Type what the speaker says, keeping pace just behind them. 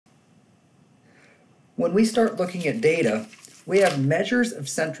When we start looking at data, we have measures of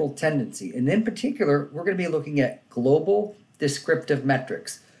central tendency, and in particular, we're going to be looking at global descriptive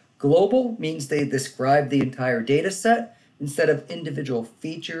metrics. Global means they describe the entire data set instead of individual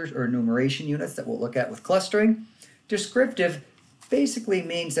features or enumeration units that we'll look at with clustering. Descriptive basically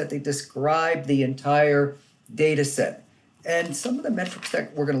means that they describe the entire data set. And some of the metrics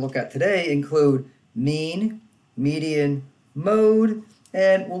that we're going to look at today include mean, median, mode,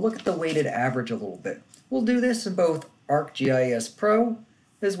 and we'll look at the weighted average a little bit. We'll do this in both ArcGIS Pro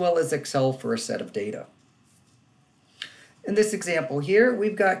as well as Excel for a set of data. In this example here,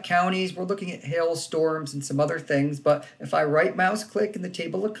 we've got counties. We're looking at hailstorms and some other things, but if I right mouse click in the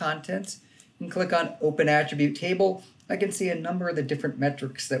table of contents and click on Open Attribute Table, I can see a number of the different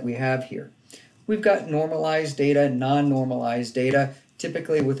metrics that we have here. We've got normalized data, non-normalized data.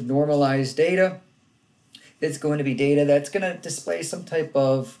 Typically with normalized data, it's going to be data that's going to display some type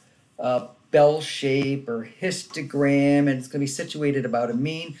of bell shape or histogram, and it's going to be situated about a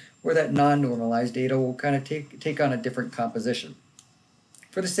mean, where that non-normalized data will kind of take on a different composition.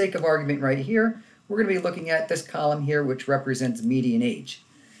 For the sake of argument right here, we're going to be looking at this column here, which represents median age.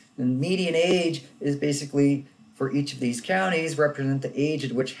 And median age is basically, for each of these counties, represent the age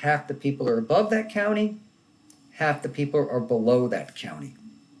at which half the people are above that county, half the people are below that county.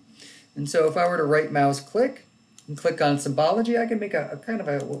 And so if I were to right mouse click and click on symbology, I can make a kind of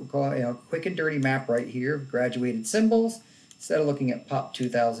a what we call quick and dirty map right here of graduated symbols. Instead of looking at POP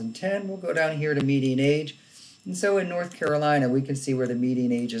 2010, we'll go down here to median age. And so in North Carolina, we can see where the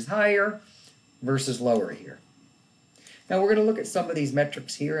median age is higher versus lower here. Now we're going to look at some of these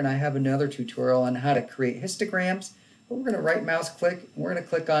metrics here, and I have another tutorial on how to create histograms. But we're going to right mouse click, and we're going to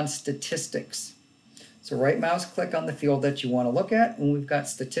click on statistics. So right mouse click on the field that you want to look at, and we've got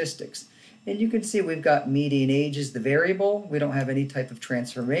statistics. And you can see we've got median age is the variable. We don't have any type of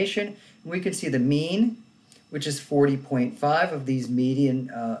transformation. And we can see the mean, which is 40.5 of these median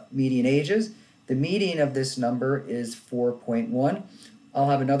ages. The median of this number is 4.1. I'll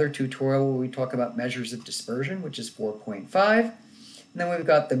have another tutorial where we talk about measures of dispersion, which is 4.5. And then we've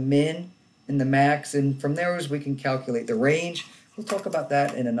got the min and the max, and from there we can calculate the range. We'll talk about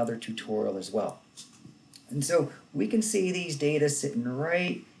that in another tutorial as well. And so we can see these data sitting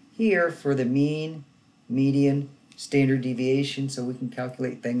right here for the mean, median, standard deviation, so we can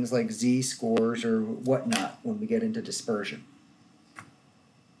calculate things like z-scores or whatnot when we get into dispersion.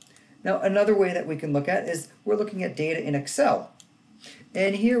 Now another way that we can look at is we're looking at data in Excel.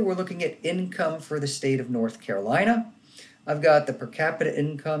 And here we're looking at income for the state of North Carolina. I've got the per capita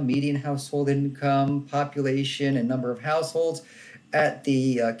income, median household income, population, and number of households. At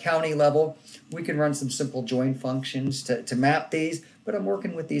the county level, we can run some simple join functions to map these, but I'm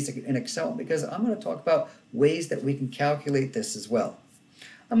working with these in Excel because I'm going to talk about ways that we can calculate this as well.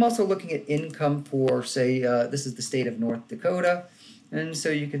 I'm also looking at income for, say, this is the state of North Dakota, and so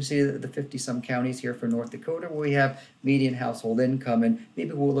you can see the 50-some counties here for North Dakota where we have median household income, and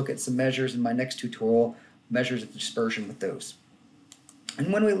maybe we'll look at some measures in my next tutorial, measures of dispersion with those.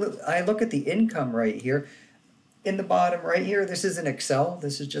 And when I look at the income right here, in the bottom right here, this is an Excel.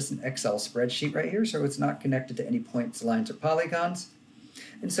 This is just an Excel spreadsheet right here, so it's not connected to any points, lines, or polygons.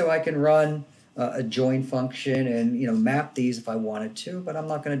 And so I can run a join function and map these if I wanted to, but I'm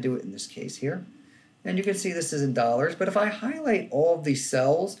not going to do it in this case here. And you can see this is in dollars, but if I highlight all of these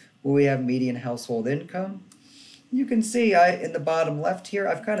cells where we have median household income, you can see in the bottom left here,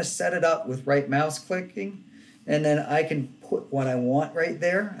 I've kind of set it up with right mouse clicking, and then I can put what I want right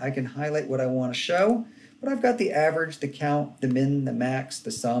there. I can highlight what I want to show. But I've got the average, the count, the min, the max,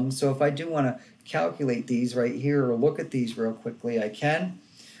 the sum. So if I do want to calculate these right here or look at these real quickly, I can.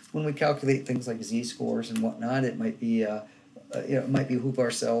 When we calculate things like z-scores and whatnot, it might be it might behoove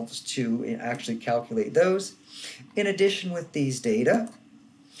ourselves to actually calculate those. In addition, with these data,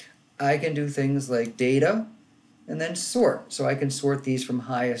 I can do things like data and then sort. So I can sort these from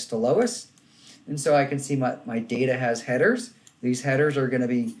highest to lowest. And so I can see my data has headers. These headers are going to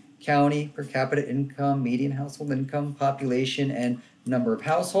be county, per capita income, median household income, population, and number of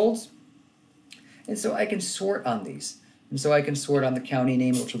households. And so I can sort on these. And so I can sort on the county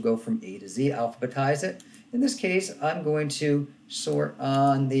name, which will go from A to Z, alphabetize it. In this case, I'm going to sort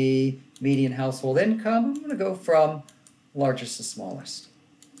on the median household income. I'm going to go from largest to smallest.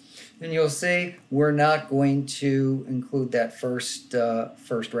 And you'll see we're not going to include that first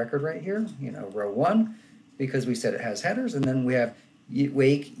record right here, row 1, because we said it has headers, and then we have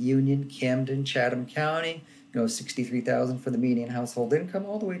Wake, Union, Camden, Chatham County, 63,000 for the median household income,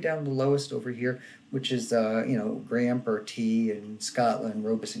 all the way down to the lowest over here, which is Graham, Bertie, and Scotland,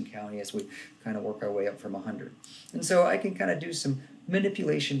 Robeson County, as we kind of work our way up from 100. And so I can kind of do some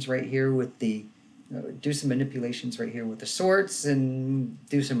manipulations right here with the do some manipulations right here with the sorts and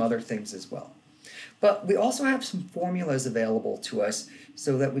do some other things as well. But we also have some formulas available to us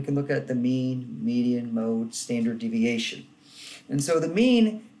so that we can look at the mean, median, mode, standard deviation. And so the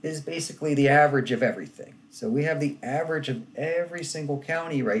mean is basically the average of everything. So we have the average of every single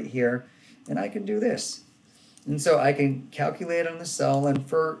county right here, and I can do this. And so I can calculate on the cell, and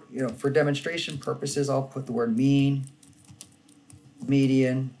for demonstration purposes, I'll put the word mean,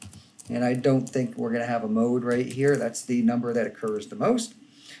 median, and I don't think we're going to have a mode right here. That's the number that occurs the most.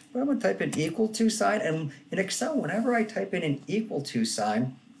 But I'm going to type an equal to sign, and in Excel, whenever I type in an equal to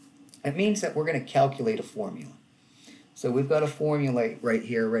sign, it means that we're going to calculate a formula. So we've got a formula right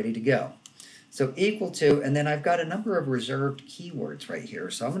here ready to go. So equal to, and then I've got a number of reserved keywords right here.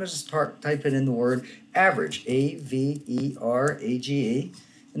 So I'm going to just start typing in the word average, A-V-E-R-A-G-E.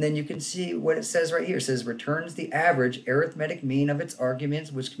 And then you can see what it says right here. It says returns the average arithmetic mean of its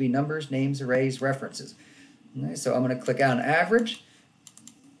arguments, which can be numbers, names, arrays, references. Okay, so I'm going to click on average.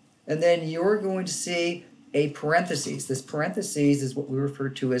 And then you're going to see a parentheses. This parentheses is what we refer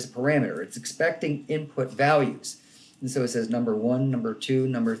to as a parameter. It's expecting input values. And so it says number 1, number 2,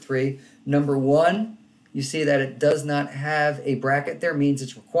 number 3. Number 1, you see that it does not have a bracket there, means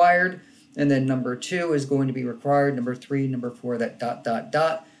it's required. And then number 2 is going to be required. Number 3, number 4, that dot, dot,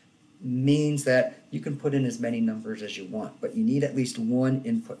 dot means that you can put in as many numbers as you want, but you need at least one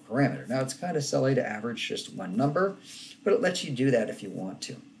input parameter. Now it's kind of silly to average just one number, but it lets you do that if you want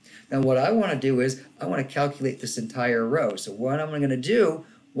to. Now what I want to do is I want to calculate this entire row. So what I'm going to do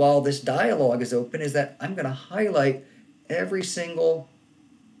while this dialog is open is that I'm going to highlight every single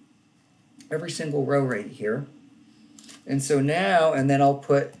row right here. And so now, and then I'll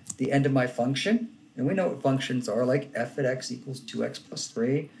put the end of my function, and we know what functions are, like f at x equals 2x plus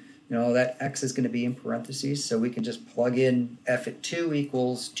 3. You know, that x is going to be in parentheses, so we can just plug in f at 2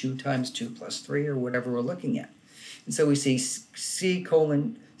 equals 2 times 2 plus 3, or whatever we're looking at. And so we see C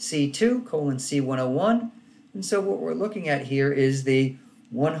colon C2 colon C101. And so what we're looking at here is the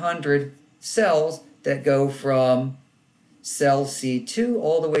 100 cells that go from cell C2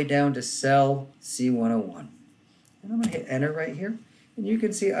 all the way down to cell C101. And I'm going to hit enter right here. And you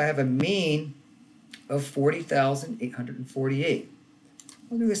can see I have a mean of 40,848.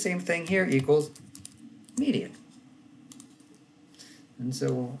 We'll do the same thing here, equals median. And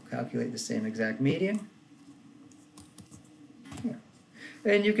so we'll calculate the same exact median. Here.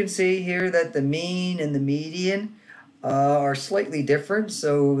 And you can see here that the mean and the median are slightly different.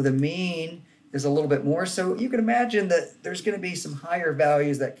 So the mean is a little bit more. So you can imagine that there's going to be some higher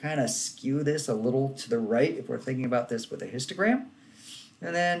values that kind of skew this a little to the right if we're thinking about this with a histogram.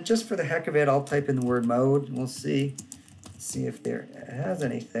 And then just for the heck of it, I'll type in the word mode, and we'll see if there has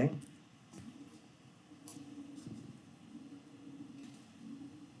anything.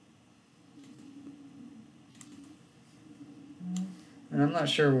 And I'm not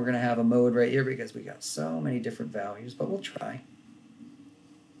sure we're going to have a mode right here because we got so many different values, but we'll try.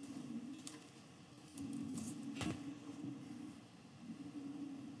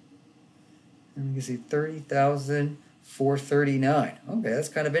 And we can see 30,439. Okay, that's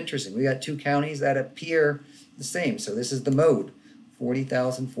kind of interesting. We got two counties that appear the same. So this is the mode,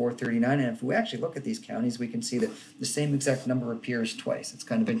 40,439. And if we actually look at these counties, we can see that the same exact number appears twice. It's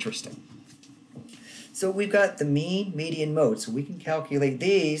kind of interesting. So we've got the mean, median, mode. So we can calculate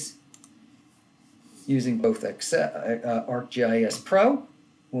these using both ArcGIS Pro,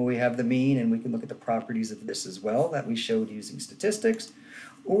 where we have the mean, and we can look at the properties of this as well that we showed using statistics,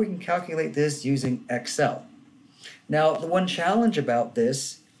 or we can calculate this using Excel. Now, the one challenge about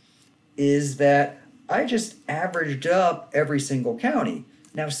this is that I just averaged up every single county.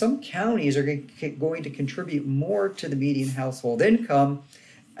 Now, some counties are going to contribute more to the median household income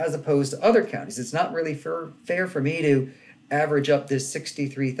as opposed to other counties. It's not really fair for me to average up this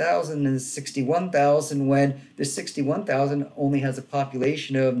 63,000 and this 61,000 when this 61,000 only has a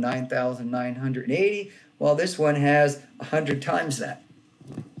population of 9,980, while this one has 100 times that.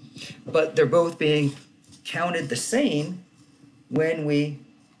 But they're both being counted the same when we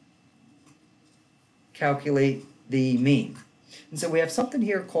calculate the mean. And so we have something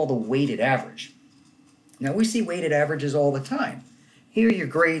here called a weighted average. Now we see weighted averages all the time. Here are your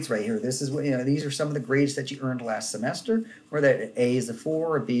grades right here. This is what, these are some of the grades that you earned last semester, where that A is a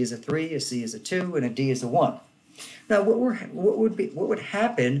 4, a B is a 3, a C is a 2, and a D is a 1. Now what would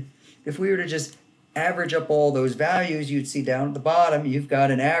happen if we were to just average up all those values? You'd see down at the bottom you've got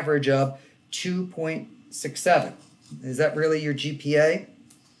an average of 2.67. Is that really your GPA?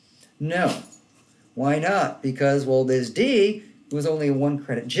 No. Why not? Because, well, this D was only a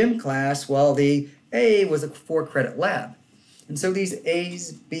 1-credit gym class, while the A was a 4-credit lab. And so these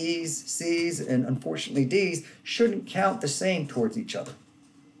A's, B's, C's, and unfortunately D's shouldn't count the same towards each other.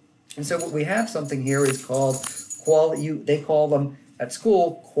 And so what we have something here is called quality, they call them at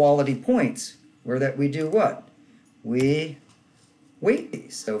school quality points, where that we do what? We weight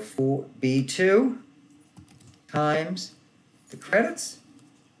these. So for B2 times the credits.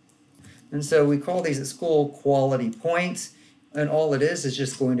 And so we call these at school quality points, and all it is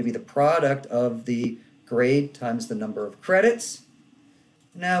just going to be the product of the grade times the number of credits.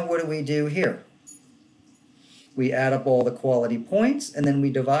 Now what do we do here? We add up all the quality points, and then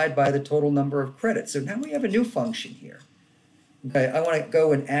we divide by the total number of credits. So now we have a new function here. Okay, I want to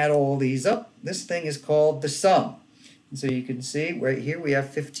go and add all these up. This thing is called the sum. And so you can see right here we have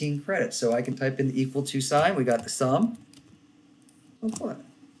 15 credits. So I can type in the equal to sign. We got the sum of what?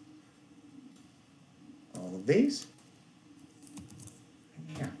 All of these.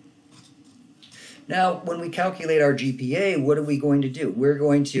 Here. Now, when we calculate our GPA, what are we going to do? We're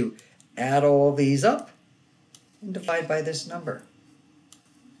going to add all these up and divide by this number.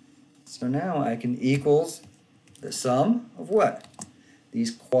 So now I can equals the sum of what?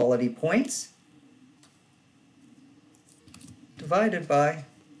 These quality points divided by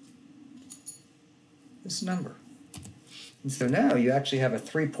this number. And so now you actually have a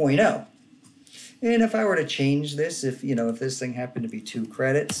 3.0. And if I were to change this, if this thing happened to be 2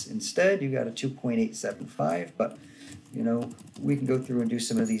 credits instead, you got a 2.875, but we can go through and do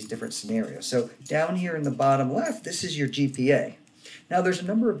some of these different scenarios. So down here in the bottom left, this is your GPA. Now there's a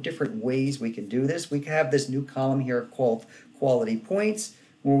number of different ways we can do this. We can have this new column here called quality points,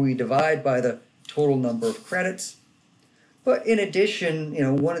 where we divide by the total number of credits. But in addition,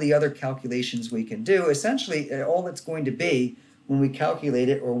 one of the other calculations we can do, essentially all it's going to be when we calculate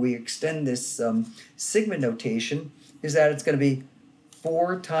it or we extend this sigma notation is that it's going to be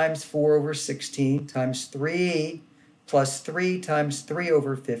 4 times 4 over 16 times 3 plus 3 times 3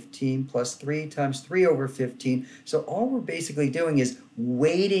 over 15 plus 3 times 3 over 15. So all we're basically doing is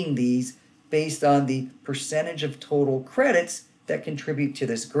weighting these based on the percentage of total credits that contribute to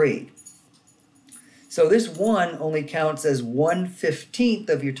this grade. So this 1 only counts as 1/15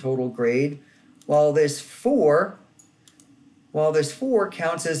 of your total grade, while this 4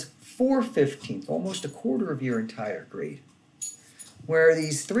 counts as 4/15, almost a quarter of your entire grade. Where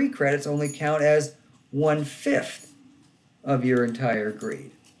these 3 credits only count as 1/5 of your entire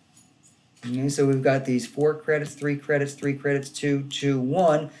grade. Okay, so we've got these 4 credits, 3 credits, 3 credits, 2, 2,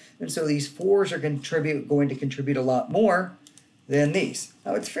 1, and so these 4s are going to contribute a lot more than these.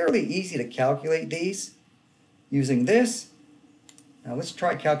 Now it's fairly easy to calculate these using this. Now let's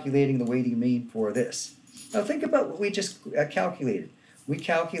try calculating the weighting mean for this. Now think about what we just calculated. We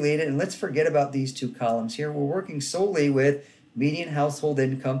calculated, and let's forget about these 2 columns here. We're working solely with median household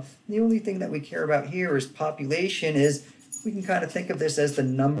income. The only thing that we care about here is population. We can kind of think of this as the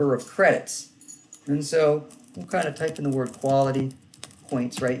number of credits. And so we'll kind of type in the word quality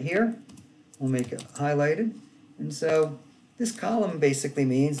points right here. We'll make it highlighted. And so this column basically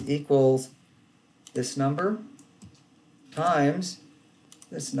means equals this number times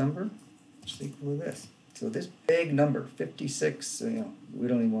this number, which is equal to this. So this big number, 56, we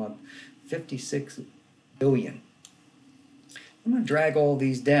don't even want 56 billion. I'm going to drag all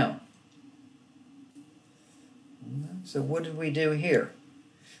these down. So what did we do here?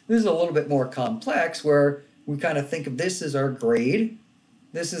 This is a little bit more complex, where we kind of think of this as our grade.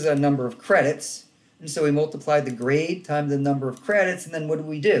 This is a number of credits. And so we multiplied the grade times the number of credits, and then what do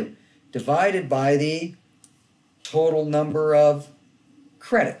we do? Divided by the total number of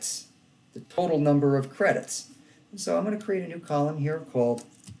credits. The total number of credits. And so I'm going to create a new column here called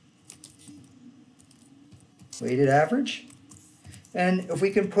weighted average. And if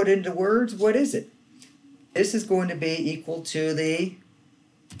we can put into words, what is it? This is going to be equal to the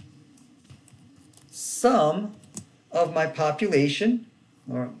sum of my population,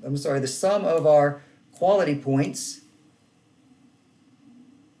 or I'm sorry, the sum of our quality points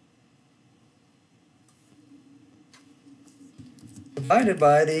divided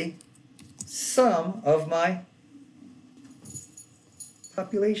by the sum of my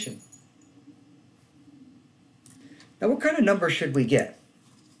population. Now what kind of number should we get?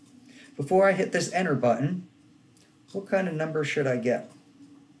 Before I hit this enter button, what kind of number should I get?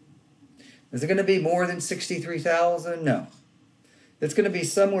 Is it going to be more than 63,000? No. It's going to be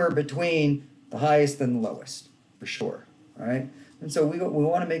somewhere between the highest and the lowest, for sure. All right? And so we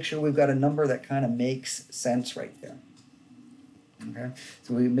want to make sure we've got a number that kind of makes sense right there. Okay?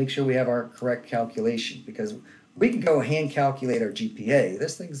 So we make sure we have our correct calculation, because we can go hand calculate our GPA.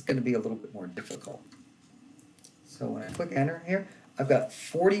 This thing's going to be a little bit more difficult. So when I click enter here, I've got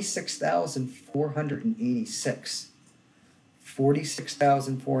 46,486.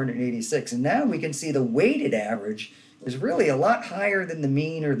 46,486. And now we can see the weighted average is really a lot higher than the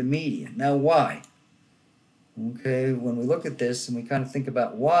mean or the median. Now why? Okay, when we look at this and we kind of think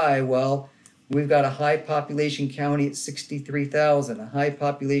about why, well, we've got a high population county at 63,000, a high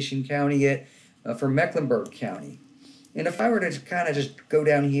population county for Mecklenburg County. And if I were to kind of just go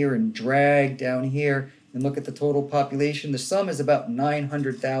down here and drag down here and look at the total population, the sum is about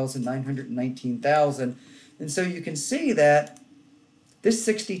 900,000, 919,000. And so you can see that this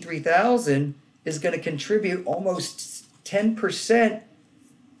 63,000 is going to contribute almost 10%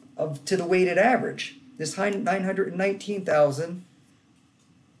 to the weighted average. This 919,000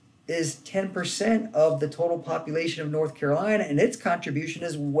 is 10% of the total population of North Carolina, and its contribution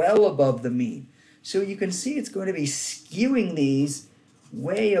is well above the mean. So you can see it's going to be skewing these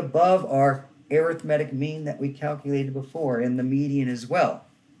way above our arithmetic mean that we calculated before, and the median as well.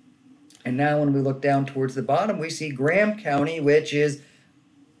 And now when we look down towards the bottom, we see Graham County, which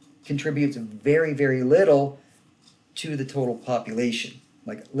contributes very, very little to the total population.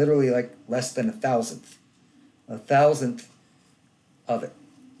 Like literally like less than a thousandth of it.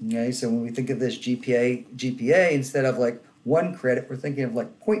 Okay, so when we think of this GPA, instead of like 1 credit, we're thinking of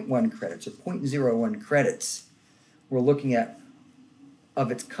like 0.1 credits or 0.01 credits. We're looking at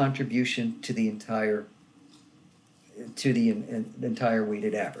of its contribution to the entire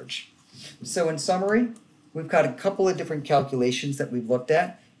weighted average. So in summary, we've got a couple of different calculations that we've looked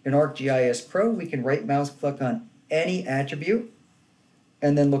at. In ArcGIS Pro, we can right mouse click on any attribute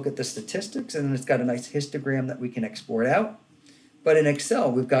and then look at the statistics, and then it's got a nice histogram that we can export out. But in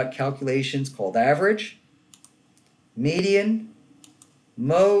Excel, we've got calculations called average, median,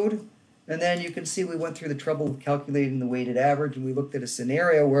 mode, and then you can see we went through the trouble of calculating the weighted average, and we looked at a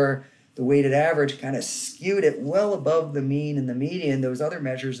scenario where the weighted average kind of skewed it well above the mean and the median, those other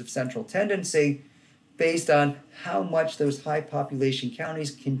measures of central tendency, based on how much those high population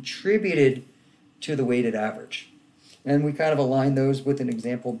counties contributed to the weighted average. And we kind of aligned those with an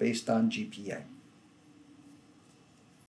example based on GPA.